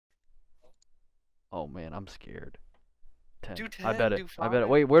Oh man, I'm scared. 10. Do I bet 10, it. do I bet it. 5.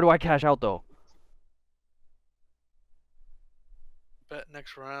 Wait, where do I cash out though? Bet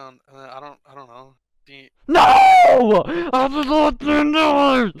next round. I don't know. No! I just lost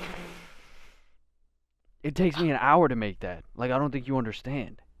 $10. It takes me an hour to make that. Like I don't think you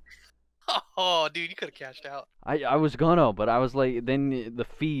understand. Oh, dude, you could have cashed out. I was gonna, but I was like, then the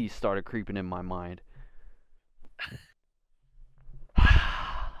fees started creeping in my mind.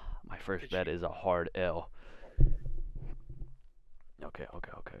 My first Did bet you? is a hard L. Okay.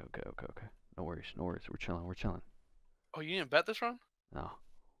 No worries, no worries. We're chilling, we're chilling. Oh, you didn't bet this round? No.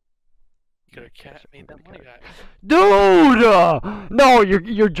 You could have I'm made gonna that money cash. back. Dude! No,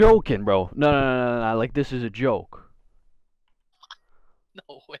 you're joking, bro. No. Like this is a joke.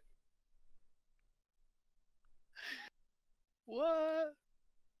 No way. What?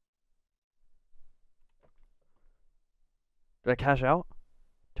 Did I cash out?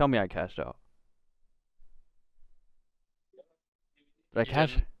 Tell me I cashed out. Did I You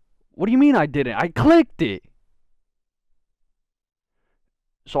cash? didn't. What do you mean I didn't? I clicked it.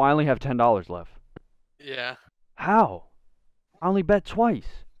 So I only have $10 left. Yeah. How? I only bet twice.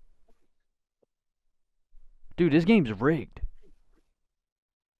 Dude, this game's rigged.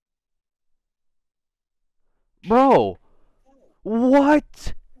 Bro,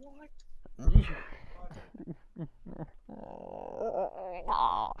 what?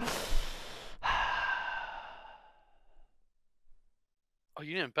 Oh,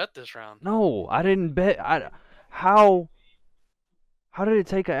 you didn't bet this round. No, I didn't bet. How? How did it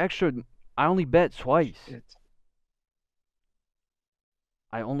take an extra? I only bet twice.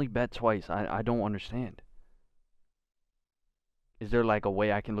 I only bet twice. I don't understand. Is there like a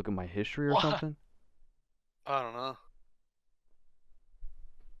way I can look at my history or What? something? I don't know.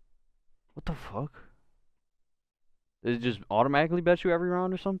 What the fuck? Does it just automatically bet you every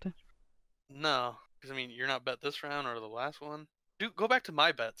round or something? No, because I mean, you're not bet this round or the last one. Dude, go back to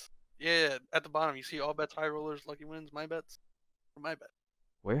my bets. Yeah, at the bottom you see all bets, high rollers, lucky wins, my bets, or my bet.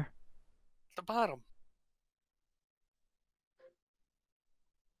 Where? At the bottom,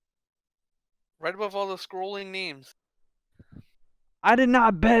 right above all the scrolling names. I did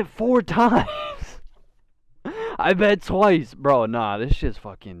not bet 4 times. I bet twice, bro. Nah, this shit's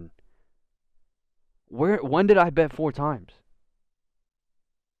fucking. Where? When did I bet 4 times?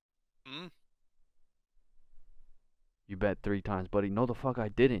 Hmm. You bet 3 times, buddy. No, the fuck I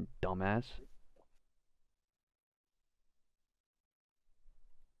didn't, dumbass.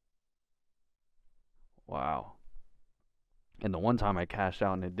 Wow. And the one time I cashed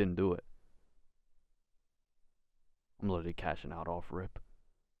out and it didn't do it. I'm literally cashing out off rip.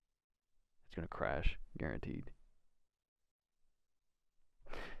 It's gonna crash, guaranteed.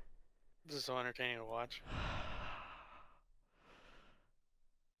 This is so entertaining to watch.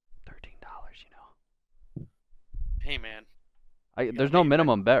 $13, you know. Hey man, you gotta There's no make it back.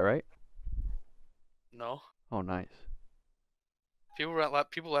 minimum bet, right? No, Oh, nice.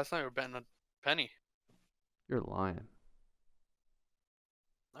 people last night were betting a penny. You're lying.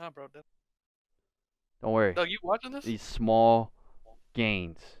 Nah, bro. Don't worry. Doug, you watching this? These small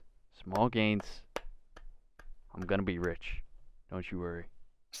gains. Small gains. I'm gonna be rich. Don't you worry.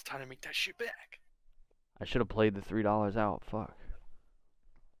 It's time to make that shit back. I should have played the $3 out. Fuck.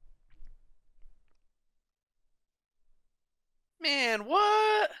 Man,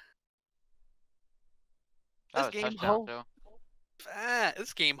 what? That This was game touchdown ho. too.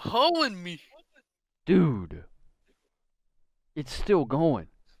 This game hoeing me. Dude. It's still going.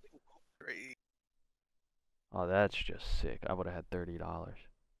 Great. Oh, that's just sick. I would have had $30. $3.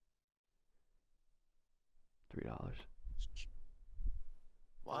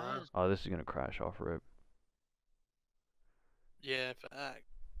 What? Oh, this is gonna crash off rip. Yeah, fact.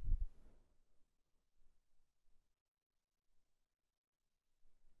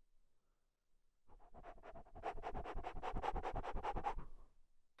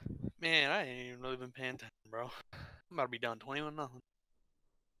 Man, I ain't even really been paying attention, bro. I'm about to be down 21-0.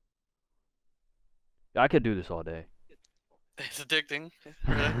 I could do this all day. It's addicting.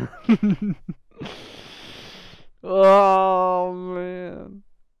 Really. Oh man.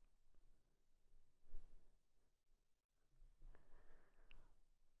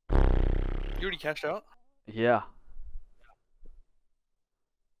 You already cashed out? Yeah.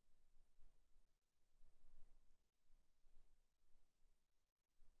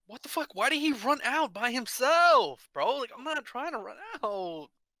 What the fuck? Why did he run out by himself, bro? Like, I'm not trying to run out.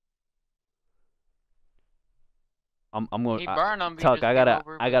 I'm going. He burned him. Tuck, I gotta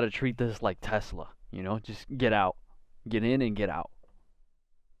over, I gotta treat this like Tesla. You know, just get out, get in and get out.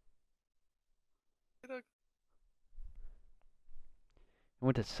 I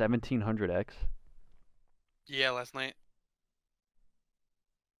went to 1700x. Yeah, last night.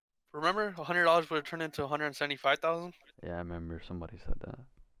 Remember, $100 would have turned into 175,000. Yeah, I remember somebody said that.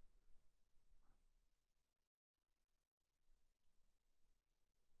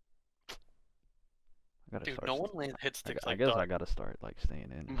 I gotta Dude, start. no one lands hit sticks I like guess Doug. I gotta start like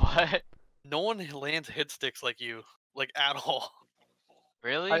staying in. What? No one lands hit sticks like you, like at all.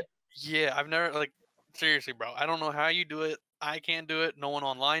 Really? Yeah, I've never like seriously, bro. I don't know how you do it. I can't do it. No one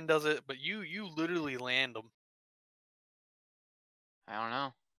online does it, but you literally land them, I don't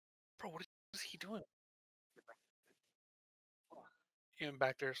know. bro. What is he doing? Getting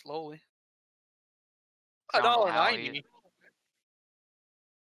back there slowly. I A don't know dollar how he. 90,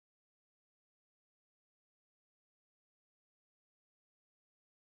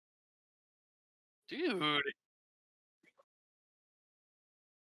 dude.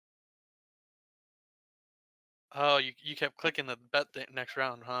 Oh, you kept clicking the bet the next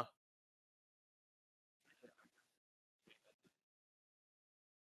round, huh?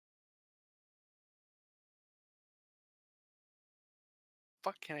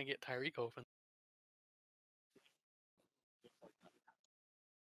 Fuck, can I get Tyreek open?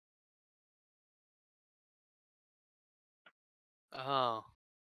 Oh,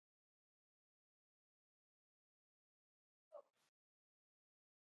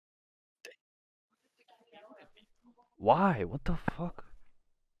 Why? What the fuck?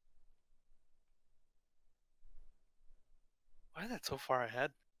 why is that so far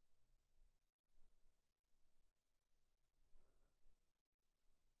ahead?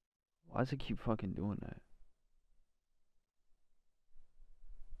 Why does it keep fucking doing that?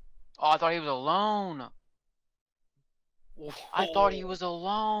 Oh, I thought he was alone. I thought he Whoa, was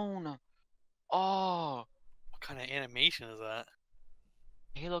alone. Oh, what kind of animation is that?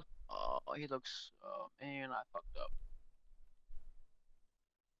 he looked. Oh, he looks. Oh man, I fucked up.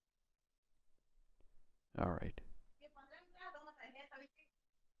 All right.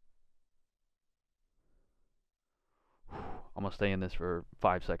 I'm gonna stay in this for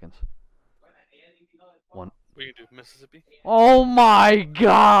 5 seconds. One. What you do, Mississippi? Oh my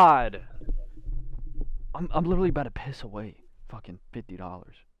god! I'm literally about to piss away fucking $50.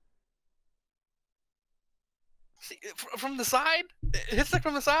 See, from the side, hit stick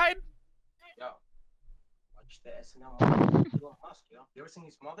from the side. Yo, watch the SNL movie. Elon Musk, yo. You ever seen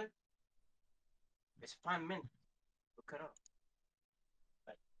his mother? It's 5 minutes. Look it up.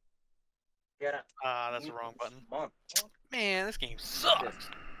 Like, get up. Ah, that's the wrong button. Month. Man, this game sucks.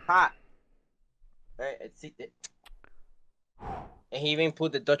 Hot. Right, it's it. And he even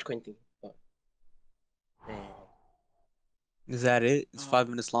put the Dutch Queen thing. Oh. Damn. Is that it? It's Oh. 5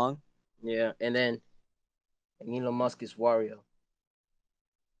 minutes long. Yeah, and then Elon Musk is Wario.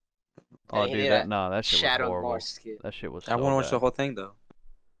 Oh, And he dude, did that a that shit was Shadow horrible. Mars skit. That shit was I so want to watch the bad. whole thing though.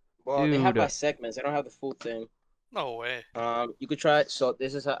 Well, they have Dude. by segments. They don't have the full thing. No way. You could try it. So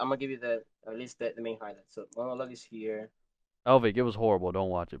this is I'm gonna give you the at least the main highlights. So monologue is here. Elvic, it was horrible. Don't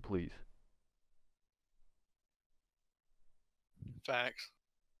watch it, please. Facts.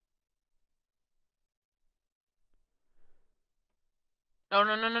 No,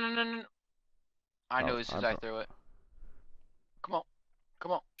 no, no, no, no, no, no. I Oh, knew as soon as I threw it. Come on,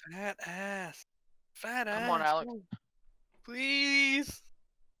 come on, Fat ass. Fat come ass. on, Alex. Please.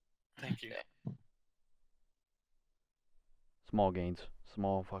 Thank you. Small gains.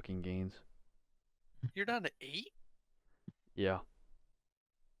 Small fucking gains. You're down to 8? Yeah.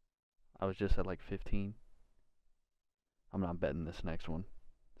 I was just at like 15. I'm not betting this next one.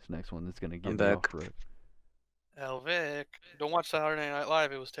 This next one is gonna get me off back. for it. Elvic. Don't watch Saturday Night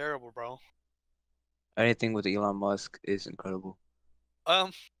Live. It was terrible, bro. Anything with Elon Musk is incredible.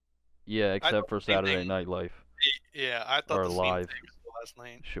 Yeah, except for the same Saturday thing. Night Live Yeah, I thought or the same Live. thing last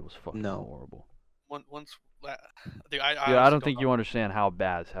night. Shit was fucking No. horrible. Dude, I Dude, honestly I don't think know. you understand how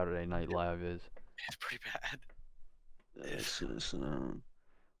bad Saturday Night Live is. It's pretty bad. It's just,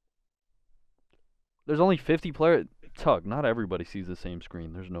 There's only 50 players. Tug, not everybody sees the same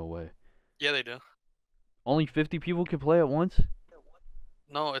screen. There's no way. Yeah, they do. Only 50 people can play at once?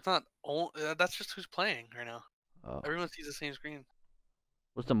 No, it's not. That's just who's playing right now. Oh. Everyone sees the same screen.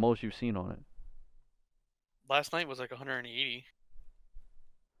 What's the most you've seen on it? Last night was like 180.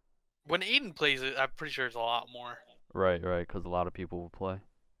 When Aiden plays it, I'm pretty sure it's a lot more. Right, because a lot of people will play.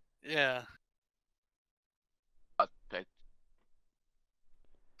 Yeah. Okay,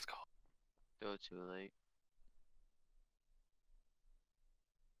 Let's go. still too late.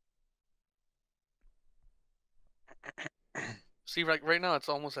 See, right now it's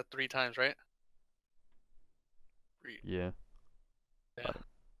almost at 3 times, right? Yeah. Yeah.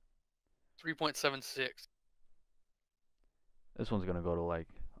 3.76. This one's gonna go to like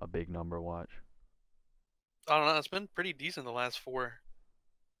a big number, watch. I don't know. It's been pretty decent the last 4.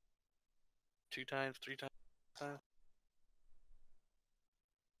 2 times, 3 times.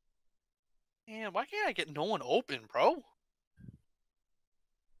 Man, why can't I get no one open, bro?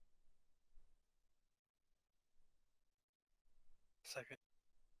 Second.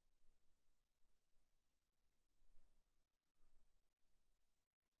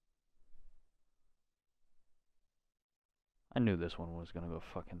 I knew this one was gonna go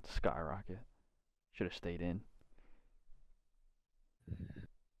fucking skyrocket. Should have stayed in.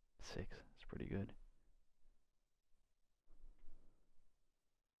 6. It's pretty good.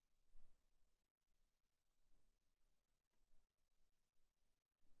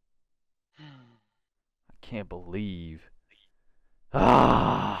 I can't believe.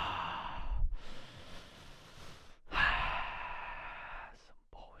 Ah. Some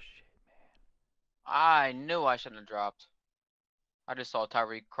bullshit, I knew I shouldn't have dropped. I just saw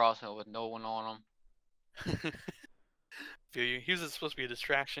Tyreek crossing it with no one on him. Feel you. He was supposed to be a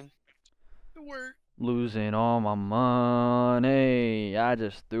distraction. It worked. Losing all my money. I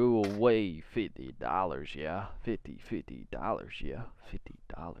just threw away $50. Yeah, $50, yeah,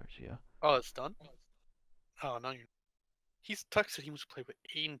 $50, yeah. Oh, it's done? Oh, no, you're. He's texted he wants to play with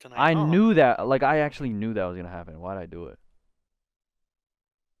Aiden tonight. I Oh. knew that. Like, I actually knew that was gonna happen. Why'd I do it?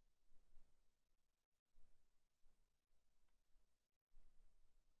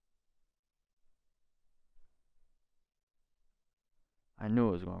 I knew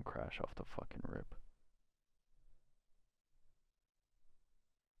it was gonna crash off the fucking rip.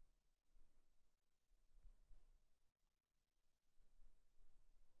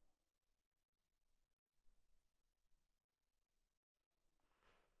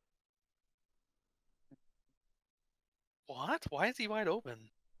 What? Why is he wide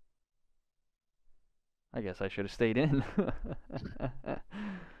open? I guess I should have stayed in.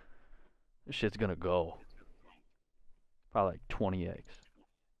 This shit's gonna go. Probably like 20 eggs.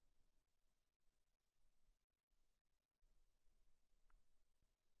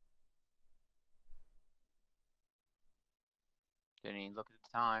 Didn't even look at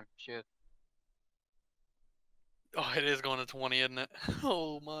the time. Shit. Oh, it is going to 20, isn't it?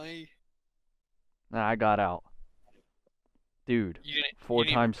 Oh, my. Nah, I got out. Dude, You didn't, 4 you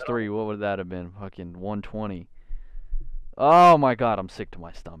didn't even times bet 3, on what would that have been? Fucking 120. Oh my god, I'm sick to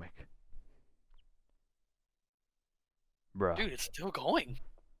my stomach. Bruh. Dude, it's still going.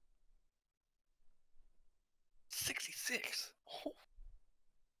 66. Oh.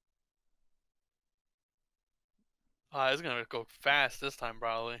 It's going to go fast this time,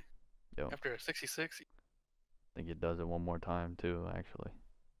 probably. Yo, After a 66. I think it does it one more time too, actually.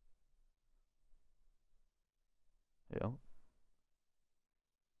 Yo.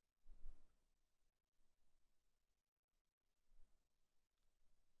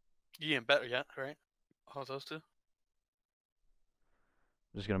 You didn't bet yet, right? Oh, those 2?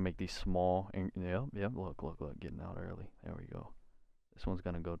 Just gonna make these small. Yep. Look. Getting out early. There we go. This one's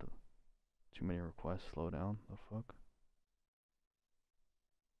gonna go to too many requests. Slow down. The fuck.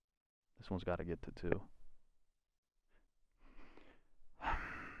 This one's gotta get to 2.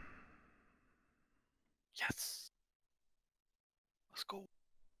 Yes. Let's go.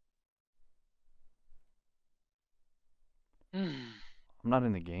 I'm not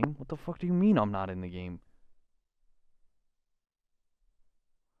in the game? What the fuck do you mean I'm not in the game?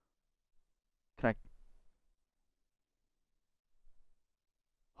 Can I...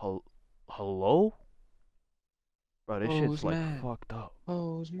 Hello? Bro, this shit's Who's like mad? fucked up.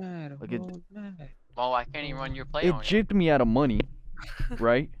 Who's mad? Like it, Who's mad? Well, I can't even run your play it on you. gypped me out of money,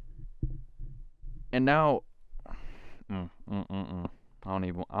 right? And now... I don't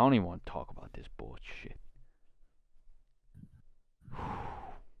even want to talk about this bullshit.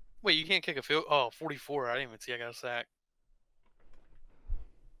 Wait, you can't kick a field? Oh, 44. I didn't even see I got a sack.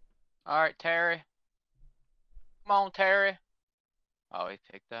 Alright, Terry. Come on, Terry. Oh, he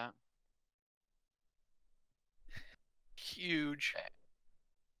picked that. Huge.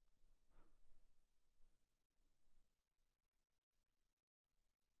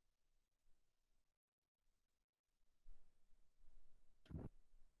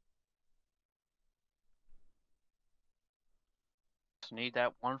 Just need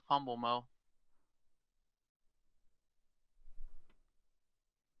that one fumble, Mo.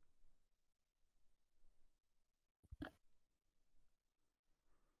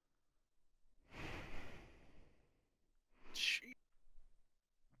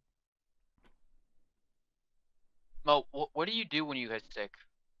 Mo, what do you do when you hit stick?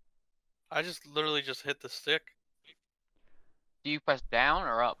 I just literally just hit the stick. Do you press down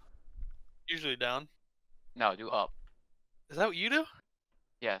or up? Usually down. No, do up. Is that what you do?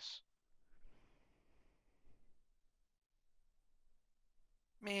 Yes.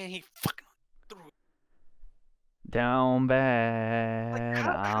 Man, he fucking threw it. Down Like, bad.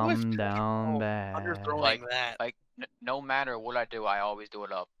 how is I'm down underthrowing bad. that? Like, no matter what I do, I always do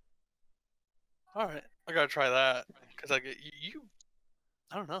it up. All right, I gotta try that because like you,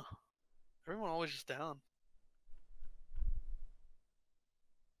 I don't know. Everyone always just down.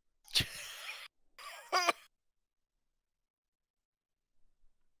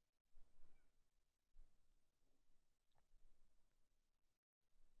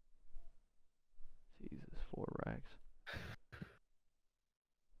 Jesus, 4 racks.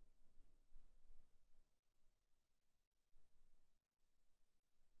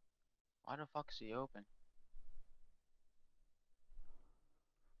 Why the fuck is he open?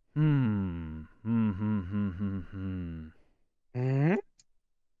 Hmm. Hmm. Hmm. Hmm. Hmm. Hmm. Hmm?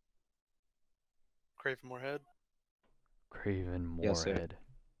 Craving more head. Craven Yes, sir. Moorhead.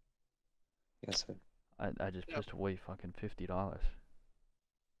 Yes, sir. I just Yep. pissed away fucking $50.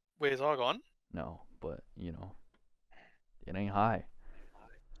 Wait, is all gone? No, but you know, it ain't high.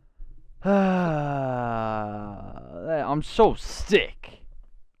 I'm so sick.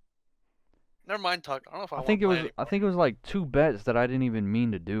 Never mind, Tuck. I don't know if I, I want think to it play was anymore. I think it was like 2 bets that I didn't even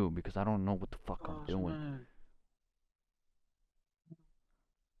mean to do because I don't know what the fuck I'm doing.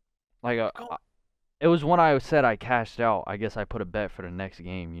 Like Go. it was when I said I cashed out. I guess I put a bet for the next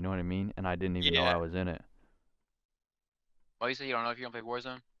game, you know what I mean? And I didn't even know I Yeah. was in it. Why you say you don't know if you don't play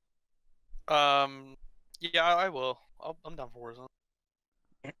Warzone? Yeah, I will. I'm down for Warzone.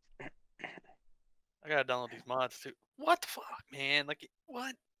 I gotta download these mods too. What the fuck, man? Like,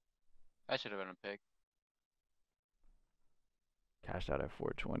 what? That should have been a pick. Cashed out at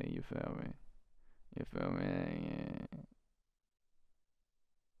 420, you feel me? You feel me?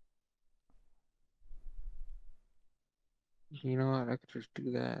 Yeah. You know what? I could just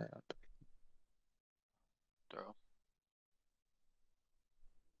do that. Throw.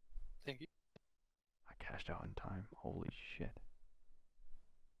 Thank you. I cashed out in time. Holy shit.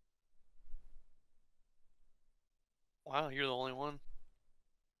 Wow, you're the only one.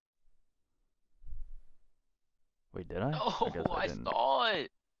 Wait, did I? Oh, I guess I I didn't. saw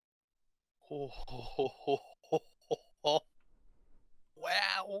it. Ho, ho, ho, ho, ho, ho, ho.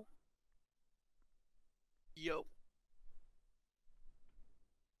 Wow. Yo.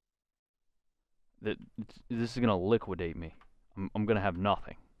 This is gonna liquidate me. I'm gonna have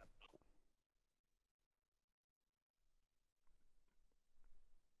nothing.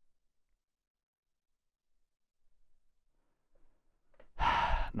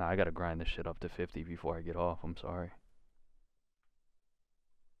 Nah, I gotta grind this shit up to 50 before I get off. I'm sorry.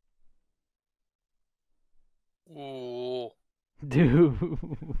 Ooh. Dude.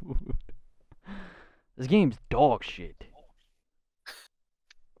 This game's dog shit.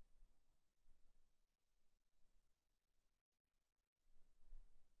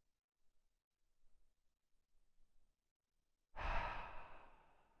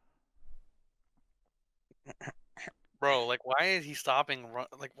 Bro, like, why is he stopping?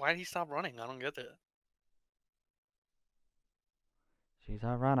 Like, why did he stop running? I don't get it. She's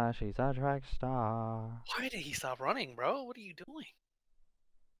a runner, she's a track star. Why did he stop running, bro? What are you doing?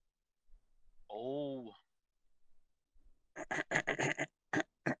 Oh.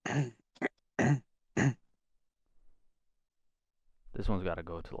 This one's gotta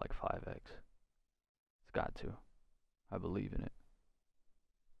go to like 5x. It's got to. I believe in it.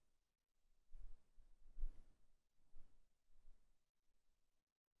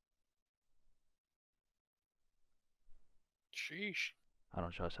 Sheesh. I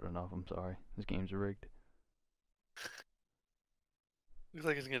don't trust it enough. I'm sorry. This game's rigged. Looks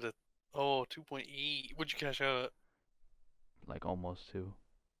like it's gonna. Oh, 2.8. What'd you cash out at? Like almost 2.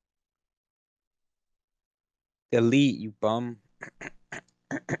 Delete, you bum.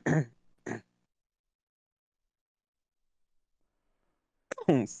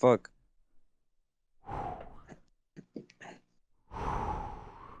 Oh, fuck.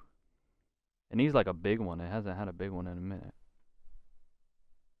 It needs like a big one. It hasn't had a big one in a minute.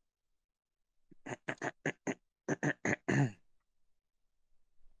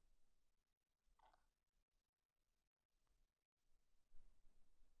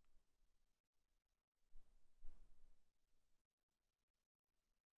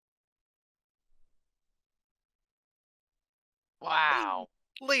 Wow.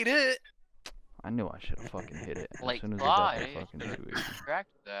 Late hit. I knew I should have fucking hit it as Late soon as it got slide. to Eh? fucking Should've 280.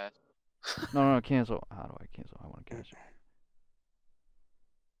 tracked that. No, cancel. How do I cancel? I want to cash it.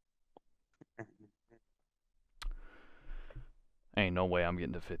 Ain't no way I'm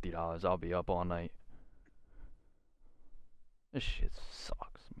getting to $50. I'll be up all night. This shit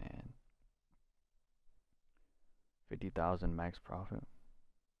sucks, man. 50,000 max profit.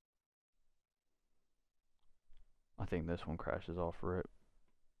 think this one crashes off rip.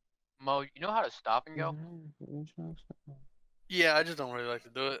 Mo, you know how to stop and go? Yeah, I just don't really like to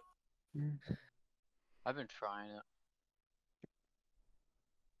do it. I've been trying it.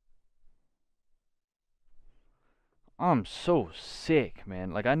 I'm so sick,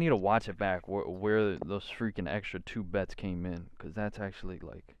 man. Like I need to watch it back where those freaking extra 2 bets came in, cause that's actually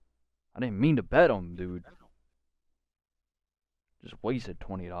like, I didn't mean to bet them, dude. Just wasted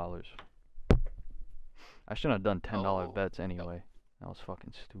 $20. I shouldn't have done $10 Oh, bets anyway. That was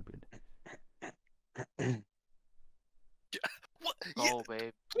fucking stupid. What? go,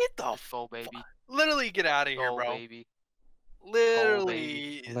 babe. Get the Let's go, baby. literally get out of here, Go, bro. baby.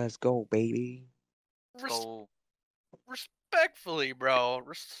 Literally, Let's go, baby. res- Go. respectfully, bro.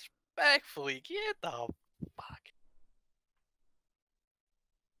 Respectfully, get the fuck.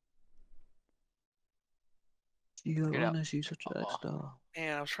 You Get out. honest, you such an star.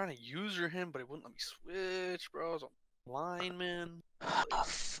 Man, I was trying to user him, but it wouldn't let me switch, bro. I was on lineman,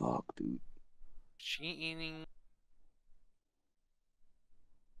 Fuck, dude. cheating.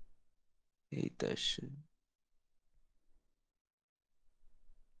 Hate that shit.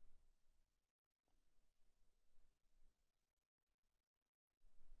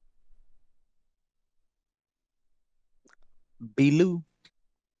 Belou.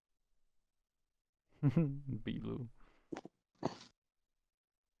 Beeloo.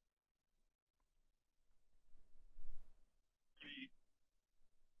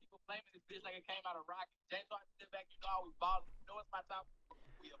 People blaming this bitch like it came out of rocket. James Harden sit back, you know I was balling. You know it's my top.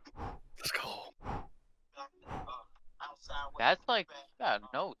 Let's go. That's like, yeah,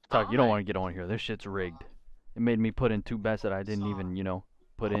 no Talk, you don't time. want to get on here. This shit's rigged. It made me put in 2 bets that I didn't even,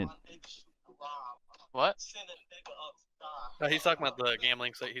 put in. What? He's talking about the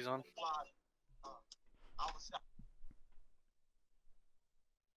gambling site he's on.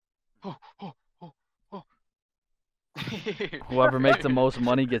 Whoever makes the most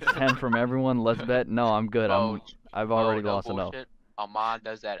money gets 10 from everyone. Let's bet. No, I'm good. Bro, I've already no lost enough. bullshit. Ahmad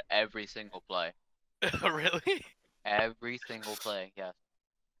does that every single play. Really? Every single play, yes.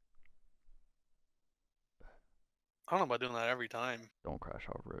 I don't know about doing that every time. Don't crash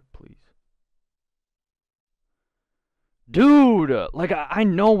off rip, please. Dude, like I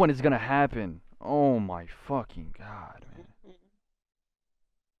know when it's gonna happen. Oh my fucking god, man.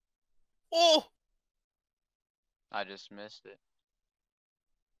 Oh! I just missed it.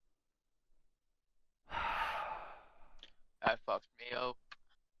 That fucked me up.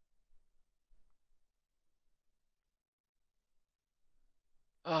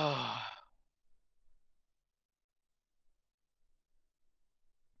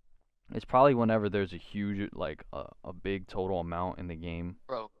 It's probably whenever there's a huge, like a big total amount in the game.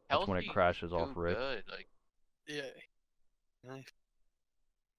 Bro, That's when it Kelsey's crashes off too rip. good. Like, Yeah. Nice.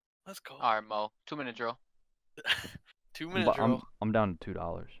 Let's go. alright, Mo. 2-minute drill. 2-minute But drill. I'm down to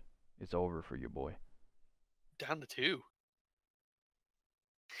 $2. It's over for you, boy. Down to 2.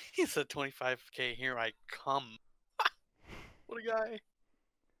 He said 25K. Here I come. What a guy.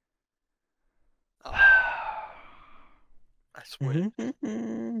 Oh, I swear.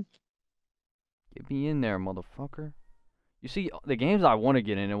 Get me in there, motherfucker. You see, the games I want to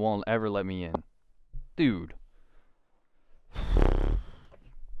get in, it won't ever let me in. Dude.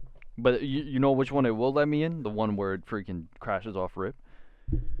 But you know which one it will let me in? The one where it freaking crashes off rip.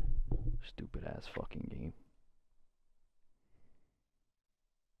 Stupid ass fucking game.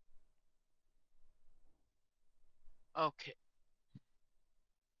 Okay.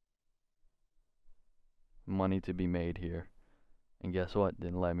 Money to be made here. And guess what?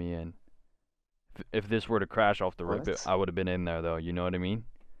 Didn't let me in. If this were to crash off the rip, What? I would have been in there though. You know what I mean?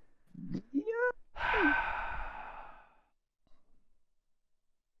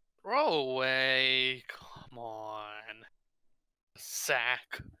 Throw away. Come on.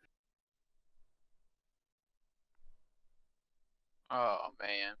 Sack. Oh,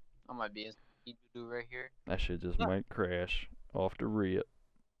 man. I might be in some do right here. That shit just No. might crash off the rip.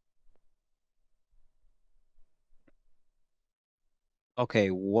 Okay,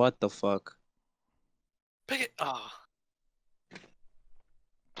 what the fuck? Pick it. Ah.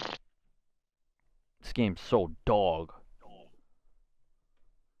 This game's so dog.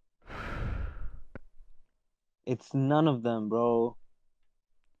 It's none of them, bro.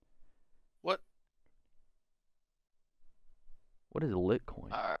 What? What is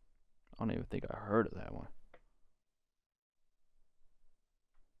Litcoin? Alright. I don't even think I heard of that one.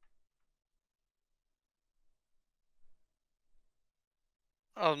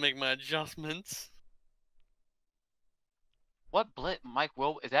 I'll make my adjustments. What Mike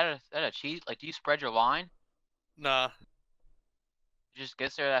Will, is that a cheat? Like, do you spread your line? Nah. It just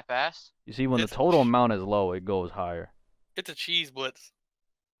gets there that fast? You see, when the It's- total amount is low, it goes higher. It's a cheese blitz.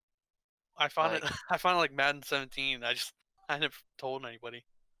 I found it. Like- I found it like Madden 17. I never told anybody.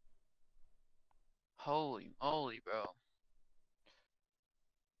 Holy moly, bro.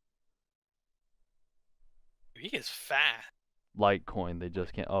 He is fat. Litecoin, they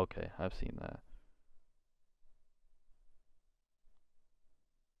just can't. Okay, I've seen that.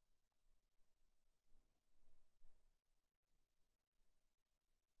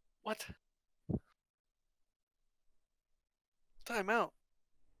 What? Timeout.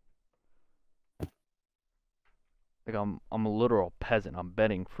 Like I'm a literal peasant. I'm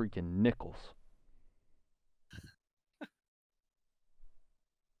betting freaking nickels.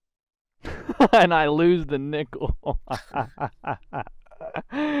 And I lose the nickel.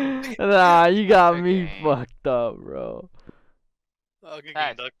 Nah, you got me Okay. fucked up, bro. Oh, good game,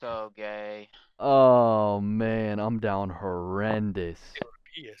 That's Doug. so gay. Oh man, I'm down horrendous.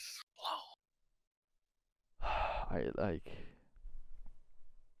 He is slow. I like.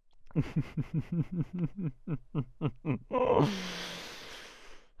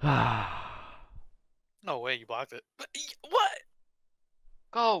 No way you blocked it. What?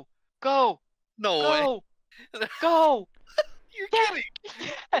 Go! Go! No way. Go! Go! You're Yes!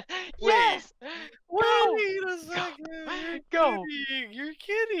 kidding. Yes! Go! Wait a second. You're Go! kidding. You're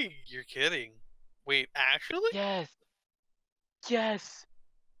kidding. You're kidding. Wait, actually? Yes! Yes!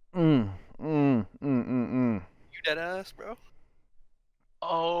 mm, mm, mm, mm, mm. You dead ass, bro?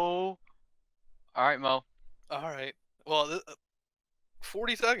 Oh! Alright, Mo. All right. Well,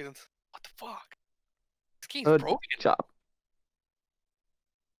 40 seconds. What the fuck? This game's Good broken. job.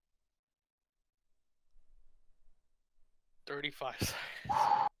 $35 seconds.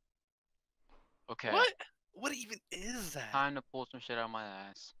 Okay. What? What even is that? Time to pull some shit out of my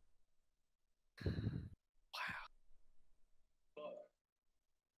ass. Wow.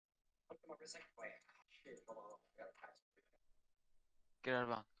 Get out of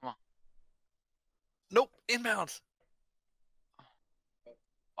bounds. Come on. Nope. Inbounds.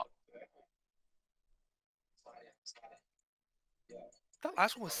 That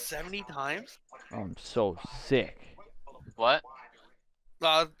last one was 70 times? I'm so sick. What? No,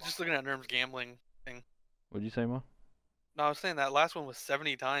 I was just looking at Nerm's gambling thing. What'd you say, Mo? No, I was saying that last one was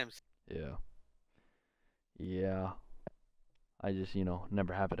 70 times. Yeah. Yeah. I just,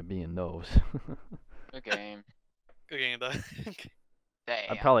 never happen to be in those. Good game. Good game, though.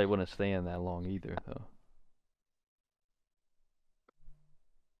 Damn. I probably wouldn't stay in that long either, though.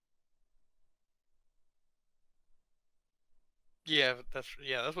 Yeah,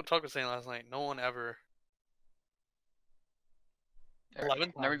 that's what Tuck was saying last night. No one ever.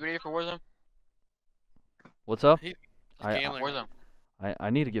 11 Never be ready for Warzone? What's up? He's I- gambling. Warzone.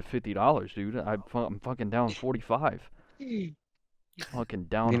 I need to get $50, dude. I'm fucking down 45. Fucking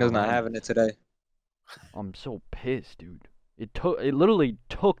down. Vino's not horrendous. having it today. I'm so pissed, dude. It literally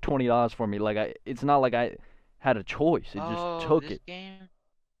took $20 for me. Like it's not like I had a choice. It just took this it, game?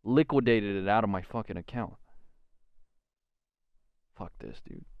 liquidated it out of my fucking account. Fuck this,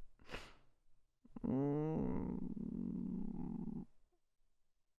 dude.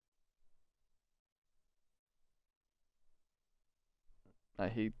 I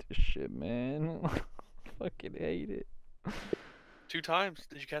hate this shit, man. Fucking hate it. 2 times.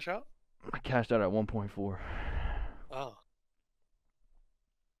 Did you cash out? I cashed out at 1.4. Oh.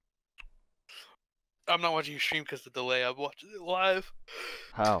 I'm not watching you stream because the delay. I'm watching it live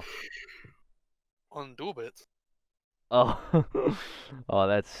How? on duelbits. Oh, oh,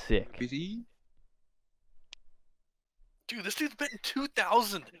 that's sick. BT? Dude, this dude's betting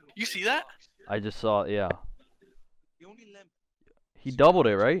 2,000. You see that? I just saw, yeah. The only limit He doubled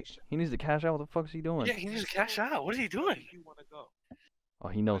it, right? He needs to cash out. What the fuck is he doing? Yeah, he needs to cash out. What is he doing? you want to go. Oh,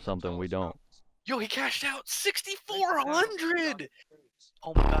 he knows something we don't. Yo, he cashed out 6,400.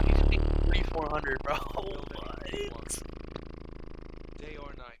 Oh my god, he's paying 3,400, bro. What? Day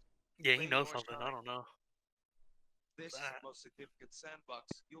or night. Yeah, he knows something. I don't know. This is Ah. the most significant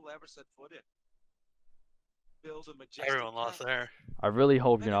sandbox you'll ever set foot in. Build a majestic Everyone lost castle. there. I really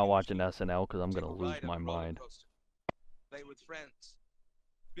hope you're not watching SNL because I'm Take gonna a lose ride on my a roller mind. coaster. Play with friends.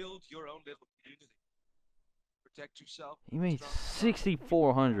 Build your own little community. Protect yourself. He made Strong-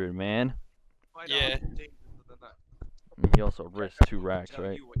 6,400, man. Find Yeah. out the dangers of the night. I mean, he also risked 2 We'll racks, tell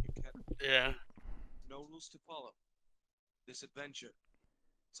right? you what you can. Yeah. No rules to follow. This adventure,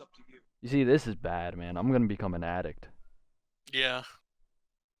 it's up to you. You see, this is bad, man. I'm gonna become an addict. Yeah.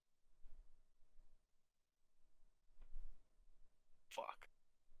 Fuck.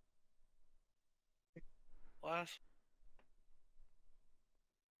 Last.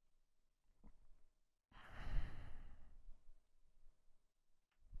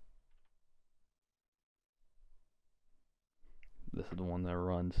 This is the one that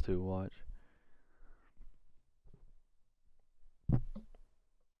runs too. Watch.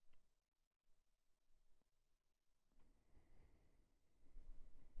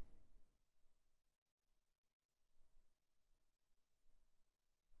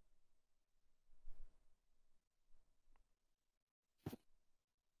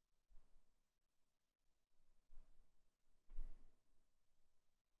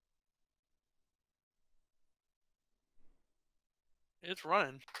 It's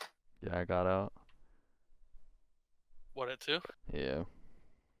running. Yeah, I got out. What, at 2? Yeah.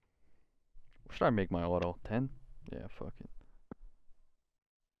 Should I make my auto 10? Yeah, fuck it.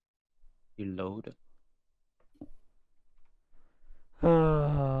 You load.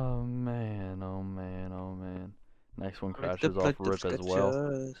 Oh man, oh man, oh man. Next one crashes off rip as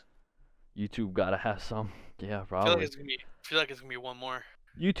well. YouTube gotta have some. Yeah, I feel like probably. it's gonna be one more.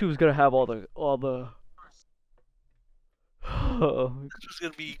 YouTube's gonna have all the It's just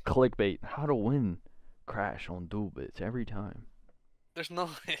gonna be. clickbait. How to win crash on duelbits every time. There's no.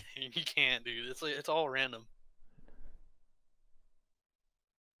 You can't, dude. It's like, it's all random.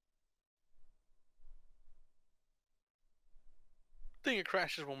 I think it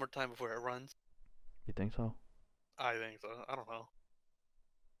crashes one more time before it runs. You think so? I think so. I don't know.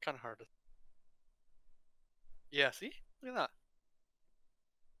 Kind of hard to. Yeah. See? Look at that.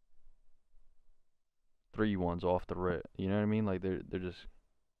 3 ones off the rip. You know what I mean? Like they're just.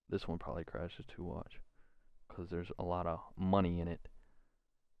 This one probably crashes too. Watch, because there's a lot of money in it.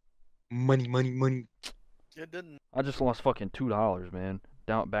 Money, money, money. It didn't. I just lost fucking $2, man.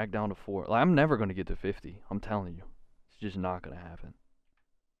 Back down to 4. Like I'm never gonna get to 50. I'm telling you, it's just not gonna happen.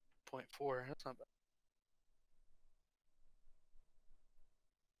 0.4. That's not bad.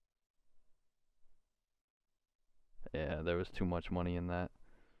 Yeah, there was too much money in that.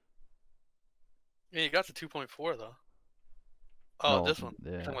 Yeah, you got to 2.4 though. Oh, No, this one.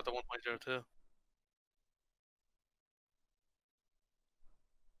 yeah. You're talking about the 1.02.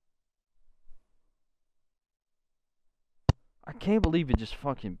 I can't believe it just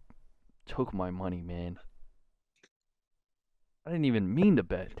fucking took my money, man. I didn't even mean to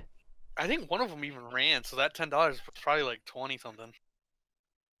bet. I think one of them even ran, so that $10 was probably like 20 something.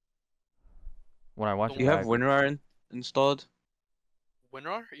 When I watch Do it Do you have back, WinRAR installed?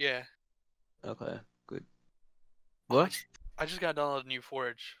 WinRAR? Yeah. Okay, good. Oh, What? I just got to download a new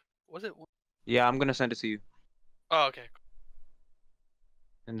Forge. Was it? Yeah, I'm gonna send it to you Oh, okay.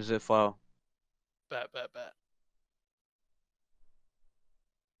 in the zip file. Bet.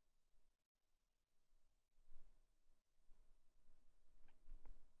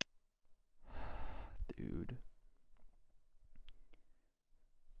 dude.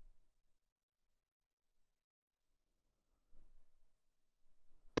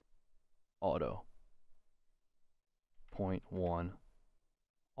 Auto. 0.1.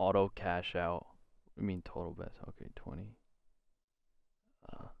 Auto cash out. I mean total bets. Okay, 20.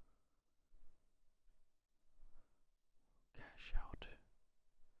 Cash out.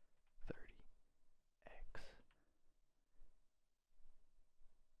 30x.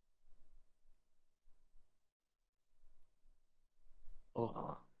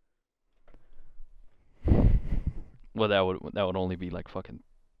 Oh. Well, that would only be like fucking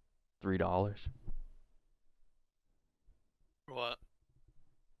 $3. What?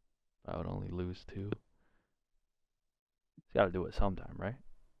 I would only lose 2. You gotta do it sometime, right?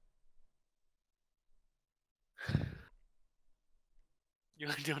 You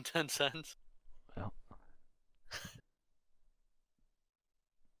only doing 10 cents? Well.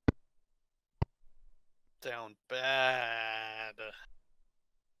 Down bad.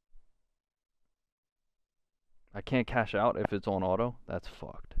 I can't cash out if it's on auto. That's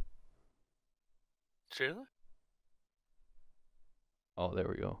fucked. Seriously? Oh, there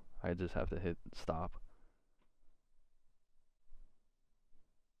we go. I just have to hit stop.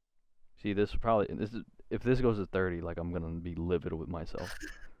 See, this is if this goes to 30, like I'm gonna be livid with myself.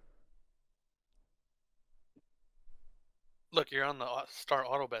 Look, you're on the start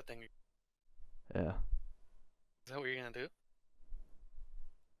auto bet thing. Yeah. Is that what you're gonna do?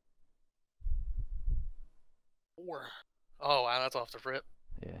 4. Oh wow, that's off the rip.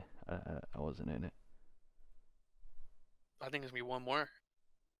 Yeah. I wasn't in it. I think it's gonna be one more.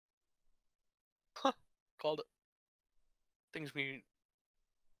 Huh. Called it. I think it's gonna be.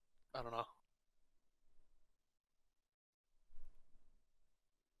 I don't know.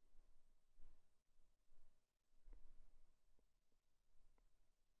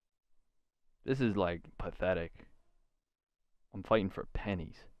 This is like pathetic. I'm fighting for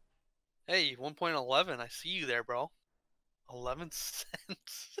pennies. Hey, 1.11. I see you there, bro. 11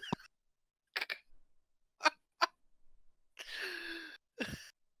 cents.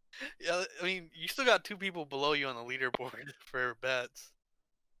 Yeah, I mean, you still got 2 people below you on the leaderboard for bets.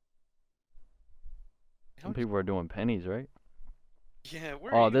 Some people are doing pennies, right? Yeah,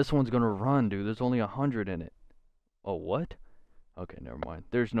 where Oh, are you? this one's gonna run, dude. There's only 100 in it. Oh, what? Okay, never mind.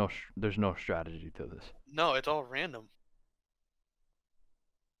 There's no strategy to this. No, it's all random.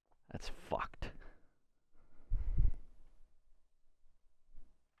 That's fucked.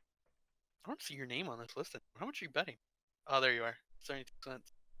 I don't see your name on this list. How much are you betting? Oh, there you are. 72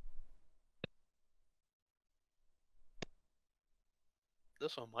 cents.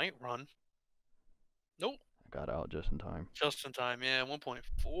 This one might run. Nope. I got out just in time. Just in time. Yeah,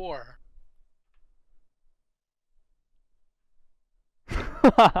 1.4.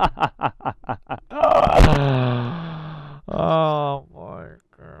 Oh my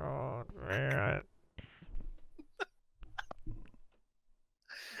god, man.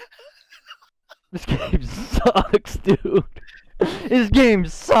 This game sucks, dude. This game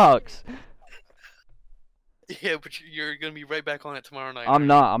sucks. Yeah, but you're gonna be right back on it tomorrow night. I'm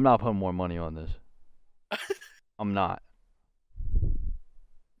not putting more money on this. I'm not.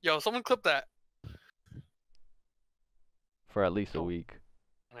 Yo, someone clip that. For at least a Oh. week.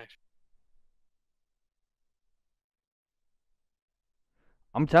 Nice.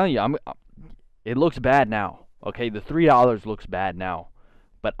 I'm telling you, it looks bad now. Okay, the $3 looks bad now.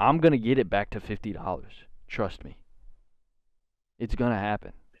 But I'm gonna get it back to $50. Trust me. It's gonna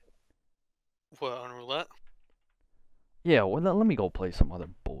happen. What, on roulette? Yeah, well, let me go play some other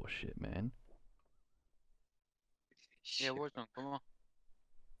bullshit, man. Yeah, Warzone, come on.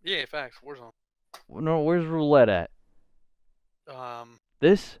 Yeah, facts. Warzone. No, where's roulette at?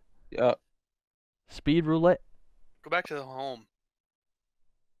 This? Yeah. Speed roulette? Go back to the home.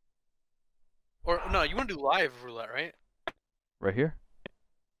 Or no, you want to do live roulette, right? Right here?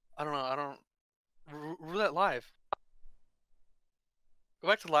 I don't know. Roulette live. Go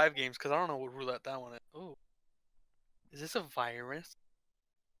back to live games because I don't know what roulette that one is. Oh, is this a virus?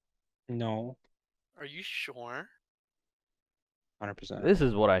 No. Are you sure? 100%. This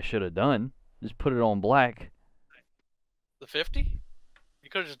is what I should have done. Just put it on black. The 50? You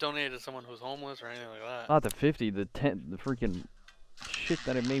could have just donated to someone who's homeless or anything like that. Not the 50, the 10, the freaking shit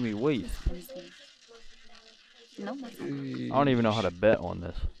that it made me waste. I don't even know how to bet on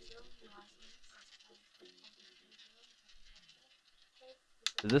this.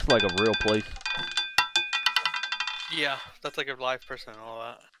 Is this like a real place? Yeah, that's like a live person and all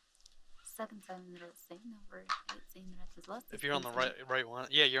that. If you're on the right one.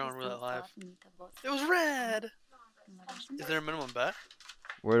 Yeah, you're on roulette live. It was red! Is there a minimum bet?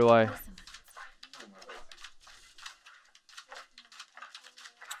 Where do I?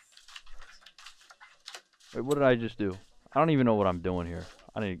 Wait, what did I just do? I don't even know what I'm doing here.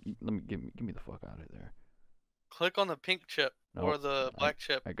 Let me give me the fuck out of there. Click on the pink chip or Nope, the black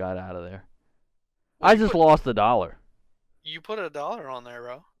chip. I got out of there. Well, I you just put- lost $1. You put $1 on there,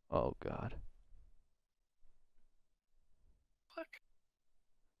 bro. Oh god. Fuck.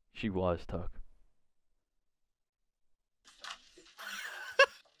 She was Tuck.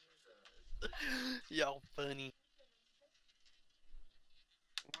 Yo, funny.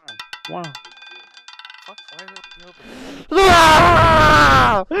 Wow. Fuck, why is it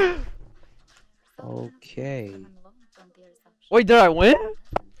open? Okay. Wait, did I win?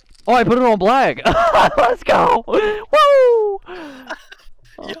 Oh, I put it on black. Let's go. Woo!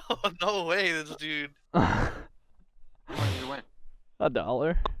 Yo, no way, this dude. How much did you win?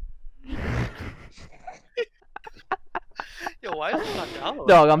 $1. Yo, why is it not $1?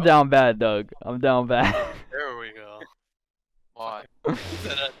 Doug, I'm down bad, Doug. I'm down bad. There we go. Why? He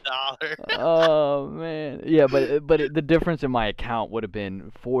said $1. Oh man, yeah, but the difference in my account would have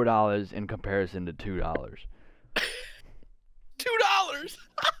been $4 in comparison to $2. $2.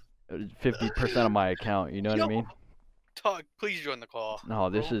 50% of my account. You know what I mean? Talk. Please join the call.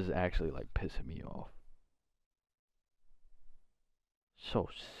 No, this is actually like pissing me off. So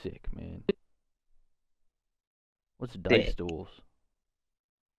sick, man. What's dice Sick. duels?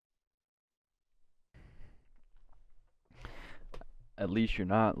 At least you're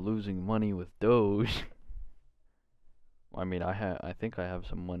not losing money with Doge. I mean, I think I have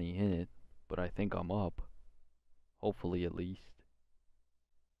some money in it, but I think I'm up. Hopefully, at least.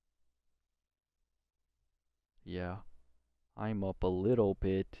 Yeah, I'm up a little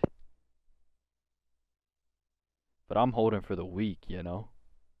bit. But I'm holding for the week, you know?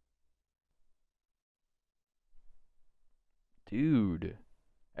 Dude.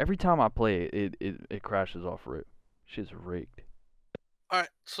 Every time I play it, it crashes off rip. Shit's rigged. Alright,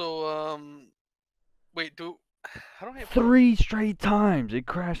 so, wait, how do I... 3 straight times it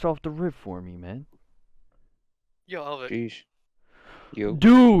crashed off the rip for me, man. Yo, Elvic, Sheesh. You.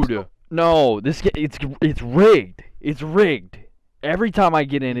 Dude, no, it's rigged. It's rigged. Every time I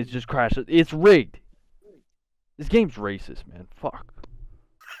get in, it just crashes. It's rigged. This game's racist, man. Fuck.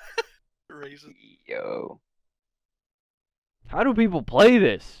 Raisin. Yo. How do people play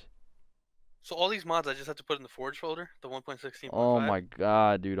this? So all these mods I just have to put in the Forge folder, the 1.16.5. Oh my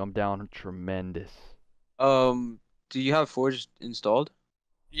god, dude, I'm down tremendous. Do you have Forge installed?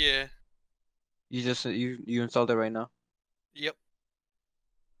 Yeah. You installed it right now? Yep.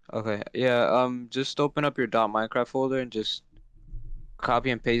 Okay. Yeah. Just open up your .minecraft folder and just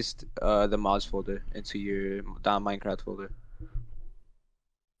copy and paste the mods folder into your .minecraft folder,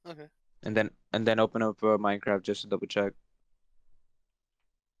 Okay. and then open up Minecraft just to double check.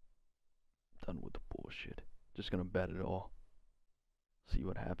 Done with the bullshit. Just gonna bet it all. See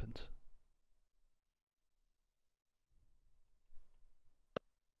what happens.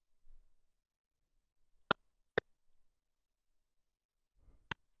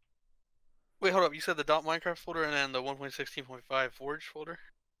 Wait, hold up. You said the .minecraft folder and then the 1.16.5 Forge folder?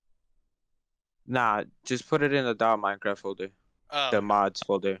 Nah, just put it in the .minecraft folder, Oh, the okay. mods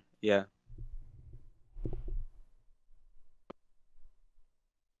folder. Yeah.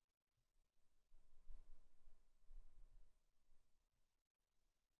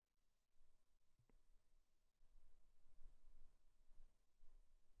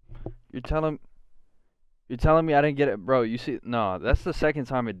 You're telling you're telling me I didn't get it, bro. You see, no, that's the second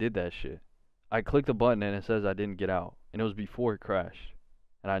time it did that shit. I clicked the button and it says I didn't get out, and it was before it crashed,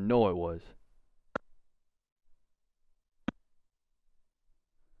 and I know it was.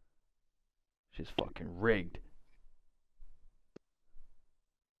 She's fucking rigged.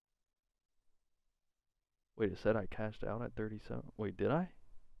 Wait, it said I cashed out at 37. Wait, did I?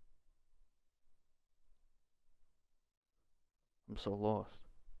 I'm so lost.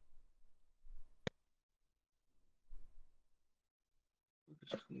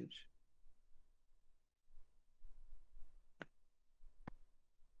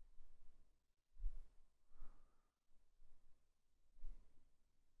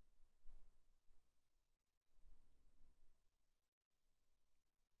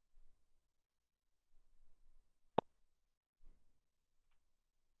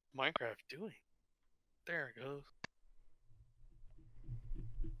 Minecraft doing? There it goes.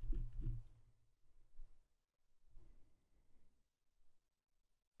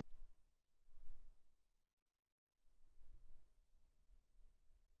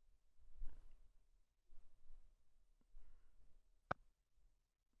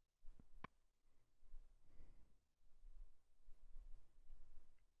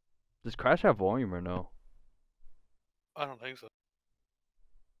 Does Crash have volume or no? I don't think so.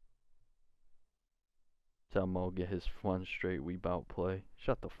 Tell Mo get his fun straight weep out play.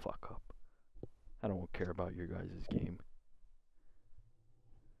 Shut the fuck up. I don't care about your guys' game.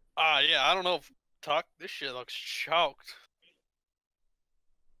 Yeah, I don't know if this shit looks choked.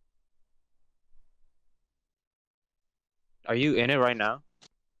 Are you in it right now?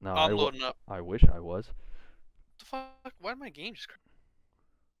 No, I'm loading up. I wish I was. What the fuck? Why did my game just crash?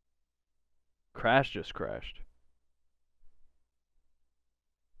 Crash just crashed.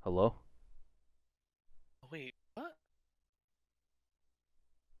 Hello? Wait, what?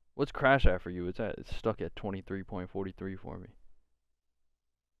 What's Crash at for you? It's stuck at 23.43 for me.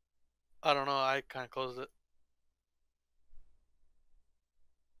 I don't know. I kind of closed it.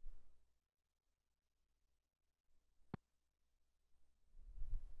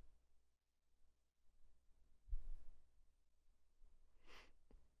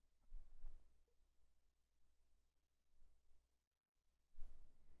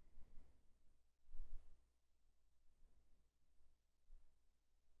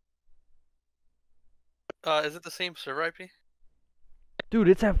 Is it the same server IP? Dude,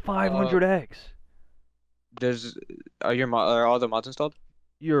 it's at 500x. There's are all the mods installed?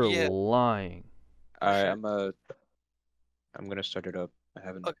 You're Yeah. lying. Alright, Sure. I'm gonna start it up. I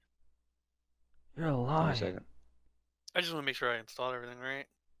haven't. Okay. You're Give me a lying. second. I just want to make sure I installed everything right.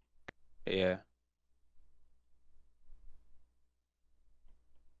 Yeah.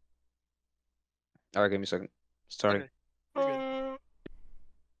 Alright, give me a second. Starting. Okay. You're good.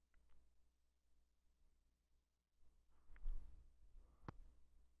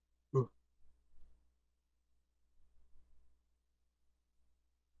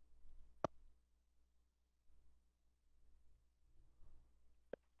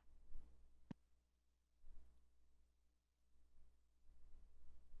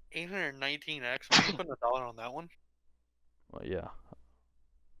 819x. I'm only putting $1 on that one. Well, yeah.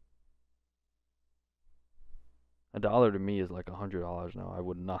 $1 to me is like $100 now. I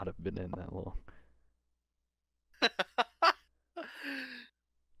would not have been in that long.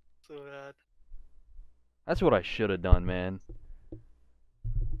 That's what I should have done, man.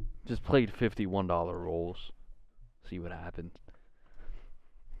 Just played $51 rolls. See what happens.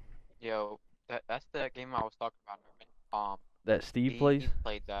 Yo, that's the game I was talking about. That Steve He plays?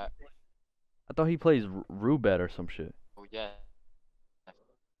 played that. I thought he plays Roulette or some shit. Oh yeah.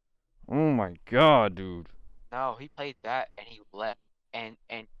 Oh my god, dude. No, he played that and he left and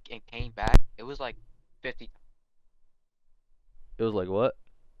came back. It was like 50. It was like what?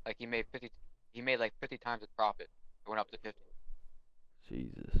 Like he made 50. He made like 50 times his profit. It went up to 50.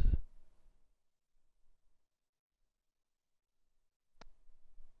 Jesus.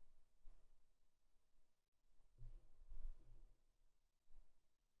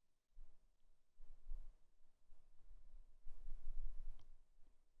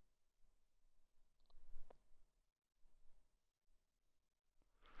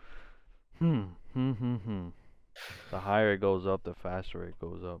 Hmm. The higher it goes up, the faster it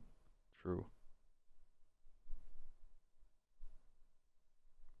goes up. True.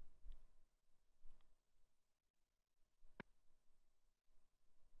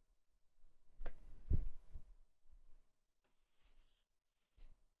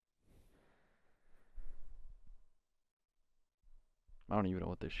 I don't even know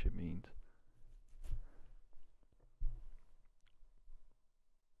what this shit means.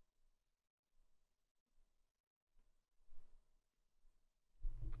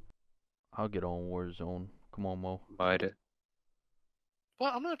 I'll get on Warzone. Come on, Mo. Bite it.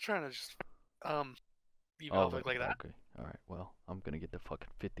 Well, I'm not trying to just leave Oh, Alpha like that. okay. Alright, well, I'm gonna get the fucking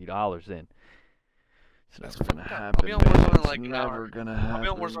 $50 in. It's That's never gonna fucked up. I'll happen, be on man. Warzone in It's like an never hour. gonna I'll be happen.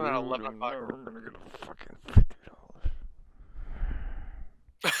 on Warzone at dude. 11 I'm o'clock. never gonna get a fucking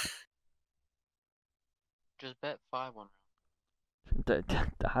 $50. Just bet 5 on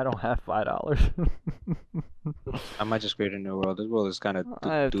I don't have $5. I might just create a new world. This world is kind of.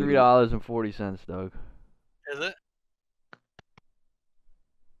 I have $3.40, Doug. Is it?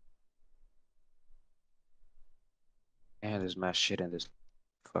 Man, there's mass shit in this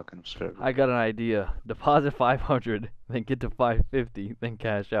fucking server. I got an idea. Deposit 500, then get to 550, then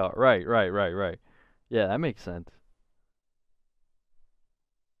cash out. Right. Yeah, that makes sense.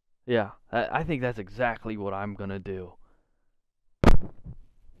 Yeah, I think that's exactly what I'm gonna do.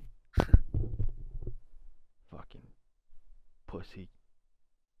 Fucking pussy.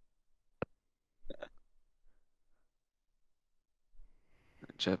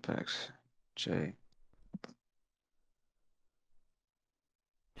 Jetpacks. J.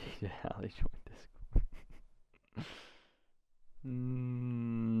 Yeah, they joined this.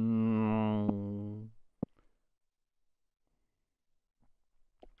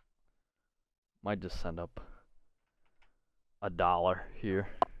 Might just send up $1 here.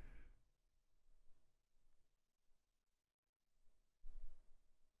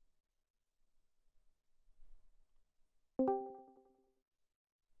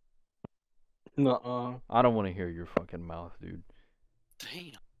 Nuh-uh. I don't want to hear your fucking mouth, dude.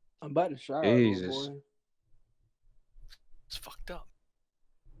 Damn, I'm about to shower, Jesus. little boy. it's fucked up.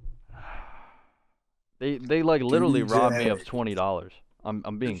 They like literally robbed me of DJ. $20.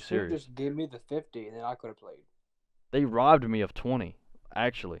 I'm being You should serious. just give me the 50 and then I could have played. They robbed me of 20,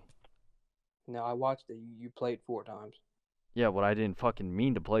 actually. No, I watched it. You played 4 times. Yeah, but I didn't fucking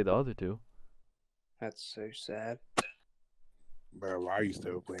mean to play the other two. That's so sad. Bro, why are you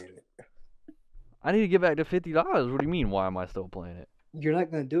still playing it? I need to get back to $50. What do you mean? Why am I still playing it? You're not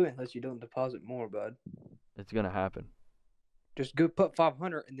gonna do it unless you don't deposit more, bud. It's gonna happen. Just go put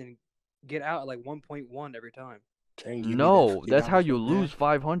 500 and then get out at like 1.1 every time. Can't give me No, that that's how $50 you for that. lose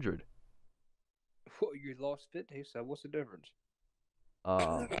 500. Well, you lost 50, so what's the difference?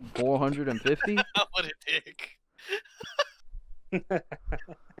 450? What a dick.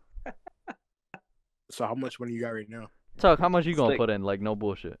 So how much money you got right now? Tuck, how much you gonna like- put in? Like, no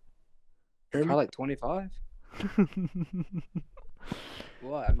bullshit. Hear me? Probably like 25.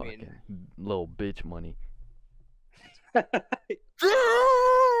 Well, I mean, Fucking little bitch money. same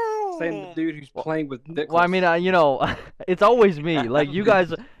the dude who's playing with Nicholas. Well, I mean, it's always me. Like, you guys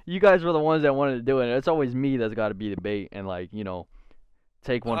were the ones that wanted to do it. It's always me that's got to be the bait and, like,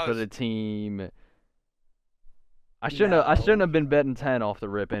 take one for the team. I shouldn't have been betting 10 off the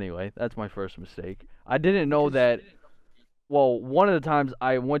rip anyway. That's my first mistake. I didn't know that. Well, one of the times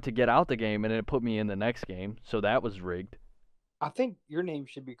I went to get out the game and it put me in the next game, so that was rigged. I think your name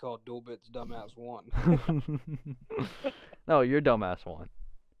should be called Duelbits Dumbass 1. No, you're dumbass one.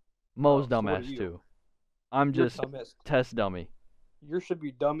 Mo's so what are dumbass you? too. I'm You're just dumbest. test dummy. You should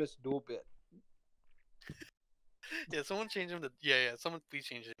be dumbest Duelbit. Yeah, someone change him to. Yeah. Someone please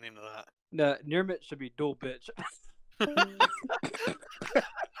change his name to that. No, Nearmit should be Duel Bitch.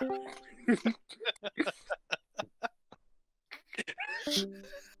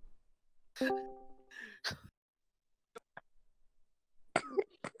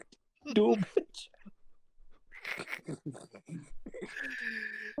 Dual bitch.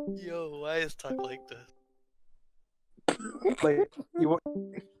 Yo, why is Tuck like this? Like you want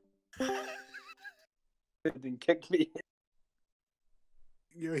then kick me.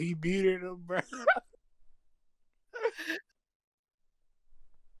 Yo, he beating him, bro.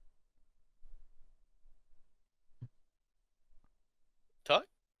 Tuck?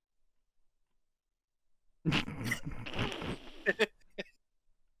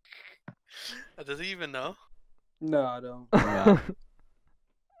 Does he even know? No, I don't. Yeah.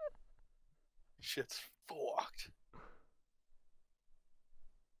 Shit's fucked.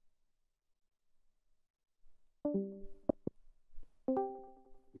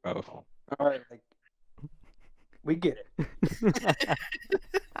 Oh. Alright, like we get it.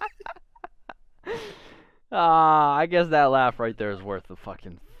 I guess that laugh right there is worth the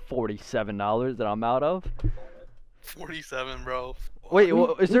fucking $47 that I'm out of. 47, bro. Wait,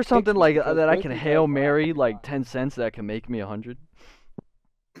 well, is there Who something kicks me like because that I both can you guys Hail laughed Mary at like mine? 10 cents that can make me 100?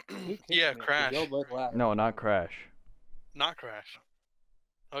 Who kicks Yeah, me? 'Cause Crash. y'all both laughed No, at not mine. Crash. Not Crash.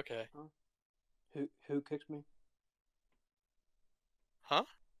 Okay. Who kicks me? Huh?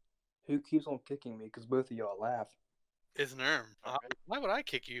 Who keeps on kicking me? Because both of y'all laugh. It's Nerm. Why would I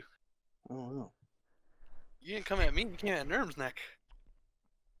kick you? I don't know. You didn't come at me. You came at Nerm's neck.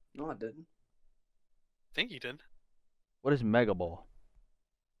 No, I didn't. Think you did. What is Mega Ball?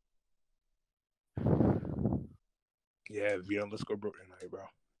 Yeah, Vito, let's go broke tonight, bro.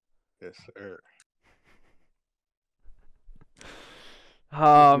 Yes, sir.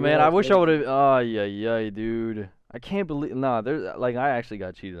 Oh You man, I like wish I would have. ladies. Oh yeah, dude. I can't believe. Nah, there's like I actually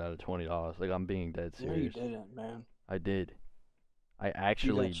got cheated out of $20. Like I'm being dead No, you serious. didn't, man. I did. I You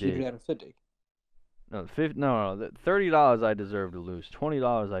actually got cheated did. out of 50. No, no, $30 I deserved to lose.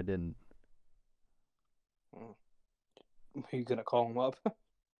 $20 I didn't. Are you gonna call him up?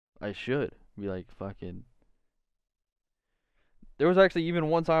 I should be like fucking. There was actually even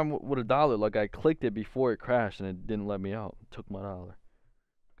one time with a dollar. Like I clicked it before it crashed and it didn't let me out. It took my dollar.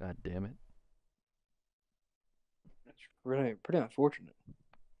 God damn it. That's really pretty unfortunate.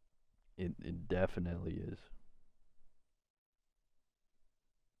 It definitely is.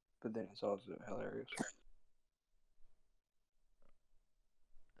 But then it's also hilarious.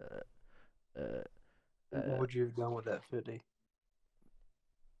 What would you have done with that 50?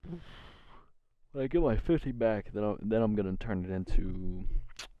 When I get my 50 back, then I'm gonna turn it into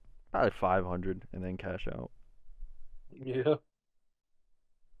probably 500 and then cash out. Yeah.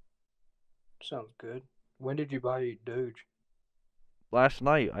 Sounds good. When did you buy Doge? Last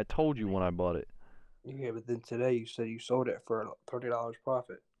night I told you when I bought it. Yeah, but then today you said you sold it for $30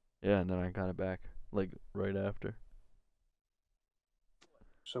 profit. Yeah, and then I got it back like right after.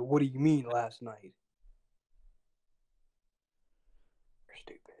 So what do you mean last night? You're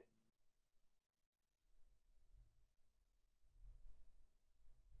stupid.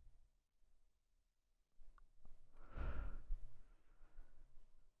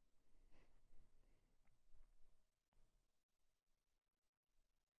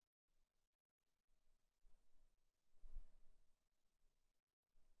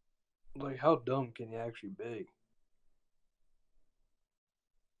 Like, how dumb can you actually be?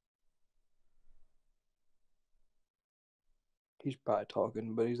 He's probably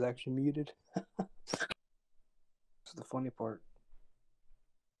talking, but he's actually muted. That's the funny part.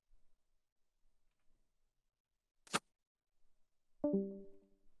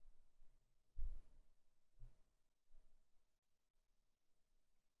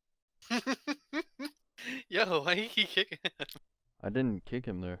 Yo, why you keep kicking him? I didn't kick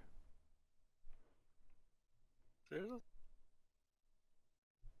him there. Seriously?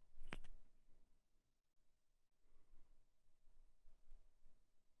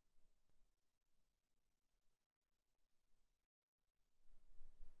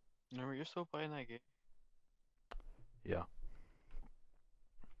 No, you're still playing that game. Yeah.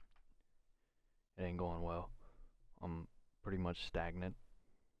 It ain't going well. I'm pretty much stagnant.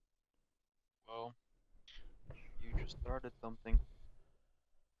 Well, you just started something.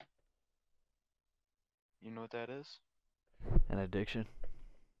 You know what that is? An addiction.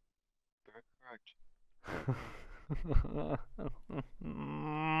 Very correct.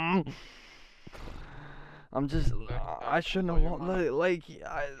 I'm just. I shouldn't have. Like,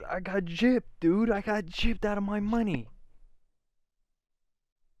 I got gypped, dude. I got gypped out of my money.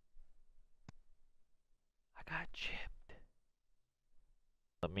 I got gypped.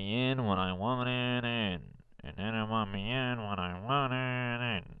 Let me in when I want it in, and then I want me in when I want it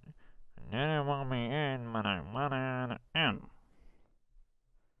in. didn't want me in, but I wanted in.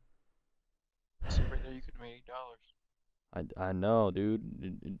 So right there, you could have made $8. I know, dude.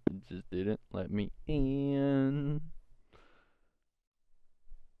 It just didn't let me in.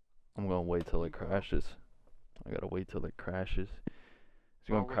 I'm gonna wait till it crashes. I gotta wait till it crashes. It's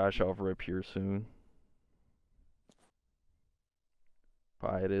gonna crash over up here soon.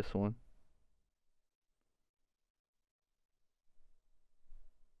 Probably this one.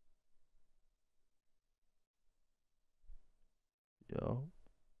 Yo.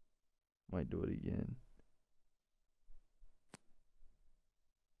 Might do it again.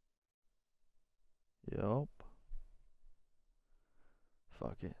 Yup.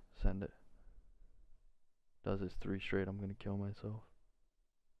 Fuck it. Send it. Does this 3 straight, I'm gonna kill myself.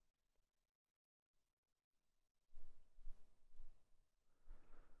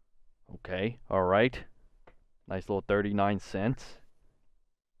 Okay, alright. Nice little 39 cents.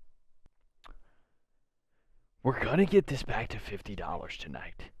 We're gonna get this back to $50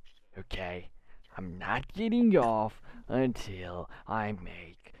 tonight. Okay? I'm not getting off until I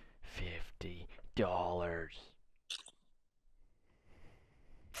make $50.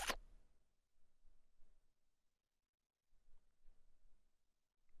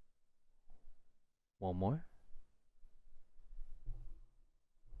 One more?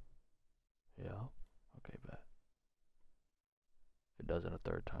 Yeah. Okay, bet. If it does it a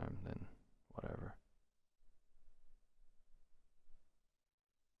third time, then whatever.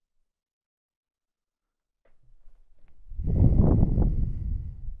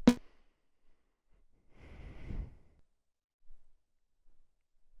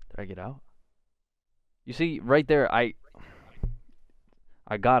 Did I get out? You see, right there, I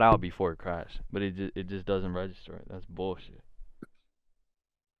got out before it crashed, but it just doesn't register it. That's bullshit.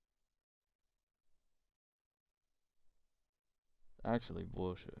 Actually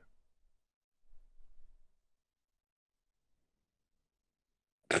bullshit.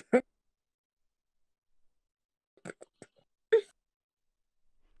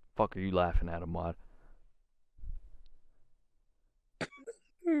 Fuck are you laughing at, Ahmad?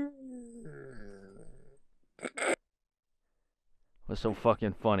 What's so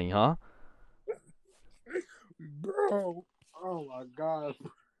fucking funny, huh? Bro, oh my god.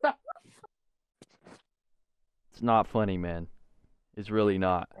 It's not funny, man. It's really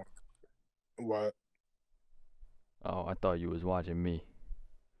not. What? Oh, I thought you was watching me.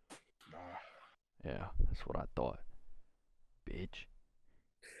 Nah. Yeah, that's what I thought. Bitch.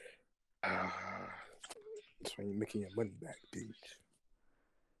 That's when you're making your money back, bitch.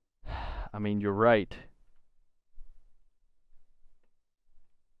 I mean, you're right.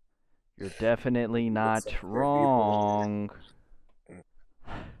 You're definitely not wrong.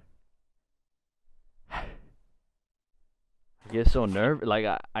 I get so nervous. Like,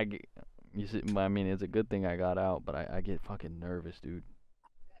 you see, I mean, it's a good thing I got out, but I get fucking nervous, dude.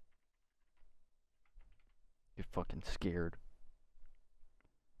 Get fucking scared.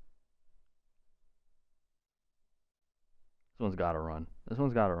 This one's gotta run. This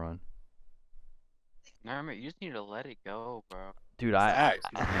one's gotta run. No, I mean, you just need to let it go, bro. Dude, This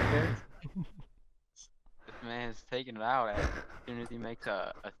man's taking it out as soon as he makes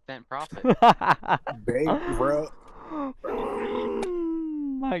a cent profit. Babe, bro.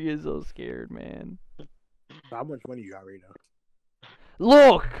 I get so scared, man. How much money you got right now?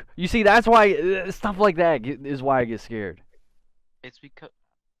 Look! You see, that's why, stuff like that is why I get scared. It's because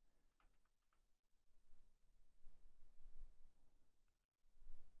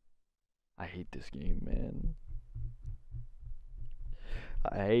I hate this game, man.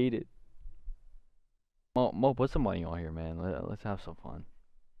 I hate it. Mo, put some money on here, man. Let's have some fun.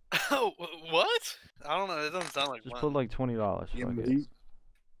 Oh, what? I don't know. It doesn't sound like Just fun. put like $20. Yeah, Fuck it. Malik.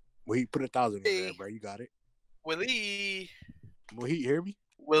 Wait, put 1,000 in there, Hey. bro. You got it. Willie. Will he hear me?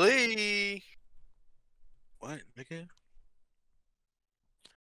 Willie. What, nigga?